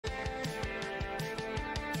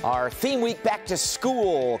Our theme week back to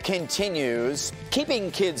school continues. Keeping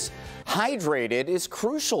kids hydrated is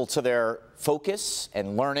crucial to their focus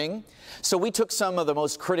and learning. So we took some of the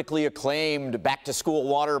most critically acclaimed back to school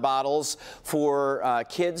water bottles for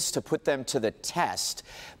kids to put them to the test,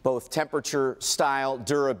 both temperature, style,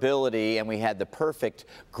 durability, and we had the perfect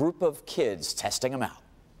group of kids testing them out.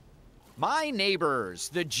 My neighbors,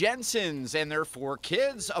 the Jensens and their 4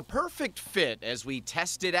 kids, a perfect fit as we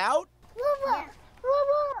tested out.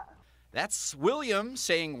 That's William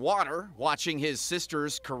saying water, watching his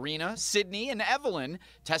sisters Karina, Sydney, and Evelyn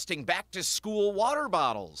testing back-to-school water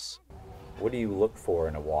bottles. What do you look for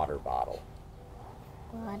in a water bottle?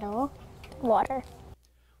 Water.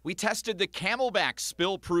 We tested the Camelback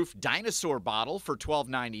spill-proof dinosaur bottle for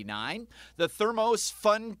 $12.99, the Thermos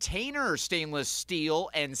Funtainer stainless steel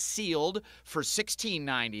and sealed for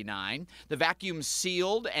 $16.99, the vacuum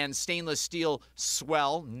sealed and stainless steel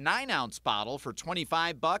Swell 9-ounce bottle for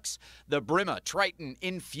 $25, the Brima Triton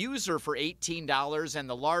infuser for $18, and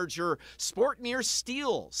the larger Sportneer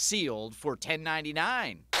steel sealed for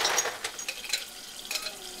 $10.99.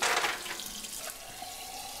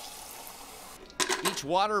 Each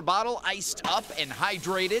water bottle iced up and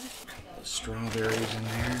hydrated. Strawberries in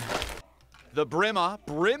there. The Brima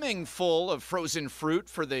brimming full of frozen fruit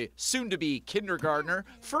for the soon-to-be kindergartner,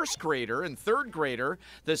 first grader, and third grader.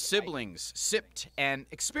 The siblings sipped and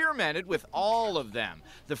experimented with all of them.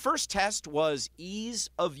 The first test was ease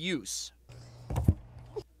of use.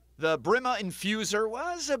 The Brima infuser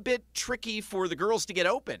was a bit tricky for the girls to get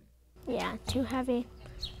open. Yeah, too heavy.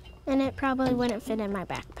 And it probably wouldn't fit in my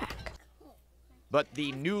backpack. But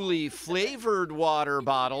the newly flavored water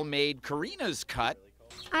bottle made Karina's cut.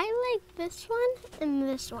 I like this one and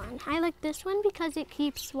this one. I like this one because it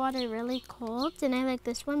keeps water really cold, and I like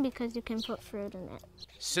this one because you can put fruit in it.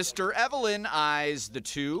 Sister Evelyn eyes the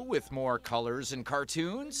two with more colors and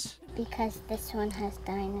cartoons. Because this one has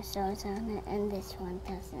dinosaurs on it and this one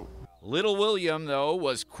doesn't. Little William, though,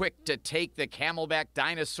 was quick to take the Camelback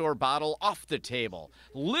dinosaur bottle off the table.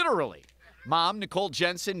 Literally. Mom, Nicole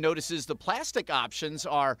Jensen, notices the plastic options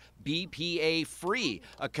are BPA-free,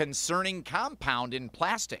 a concerning compound in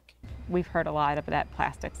plastic. We've heard a lot of that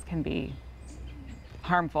plastics can be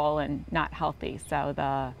harmful and not healthy, so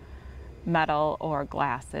the metal or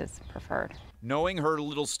glass is preferred. Knowing her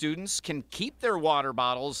little students can keep their water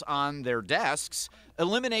bottles on their desks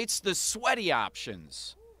eliminates the sweaty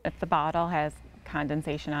options. If the bottle has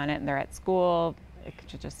condensation on it and they're at school, it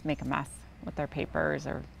could just make a mess with their papers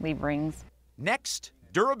or leave rings. Next,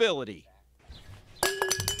 durability.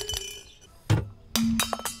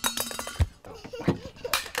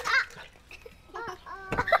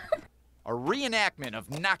 A reenactment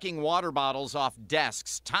of knocking water bottles off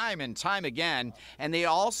desks time and time again, and they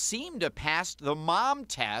all seem to pass the mom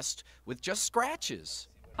test with just scratches.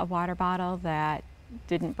 A water bottle that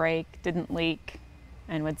didn't break, didn't leak,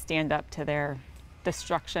 and would stand up to their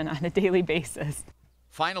destruction on a daily basis.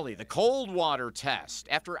 Finally, the cold water test.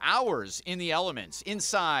 After hours in the elements,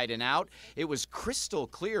 inside and out, it was crystal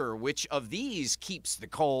clear which of these keeps the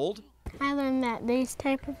cold. I learned that these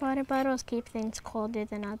type of water bottles keep things colder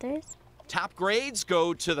than others. Top grades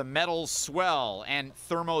go to the Metal Swell and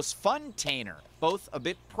Thermos Funtainer, both a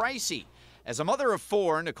bit pricey. As a mother of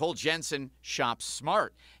 4, Nicole Jensen shops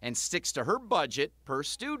smart and sticks to her budget per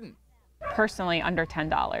student. Personally, under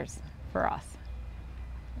 $10 for us.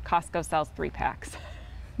 Costco sells 3 packs.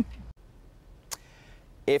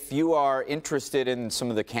 If you are interested in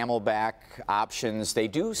some of the Camelback options, they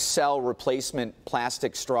do sell replacement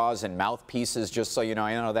plastic straws and mouthpieces, just so you know.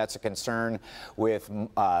 I know that's a concern with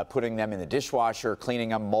putting them in the dishwasher, cleaning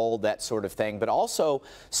them, mold, that sort of thing. But also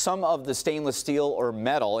some of the stainless steel or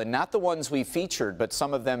metal, and not the ones we featured, but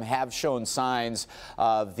some of them have shown signs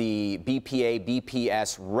of the BPA,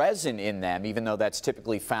 BPS resin in them, even though that's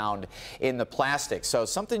typically found in the plastic. So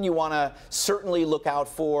something you want to certainly look out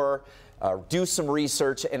for. Do some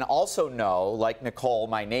research, and also know, like Nicole,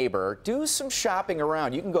 my neighbor, do some shopping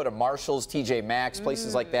around. You can go to Marshall's, TJ Maxx,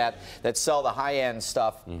 places like that sell the high-end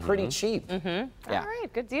stuff pretty cheap. Yeah. All right,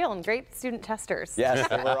 good deal, and great student testers. Yes,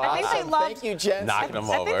 they were awesome. I think they loved Thank you, Jen. I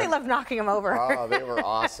think they loved knocking them over. Oh, they were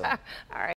awesome. All right.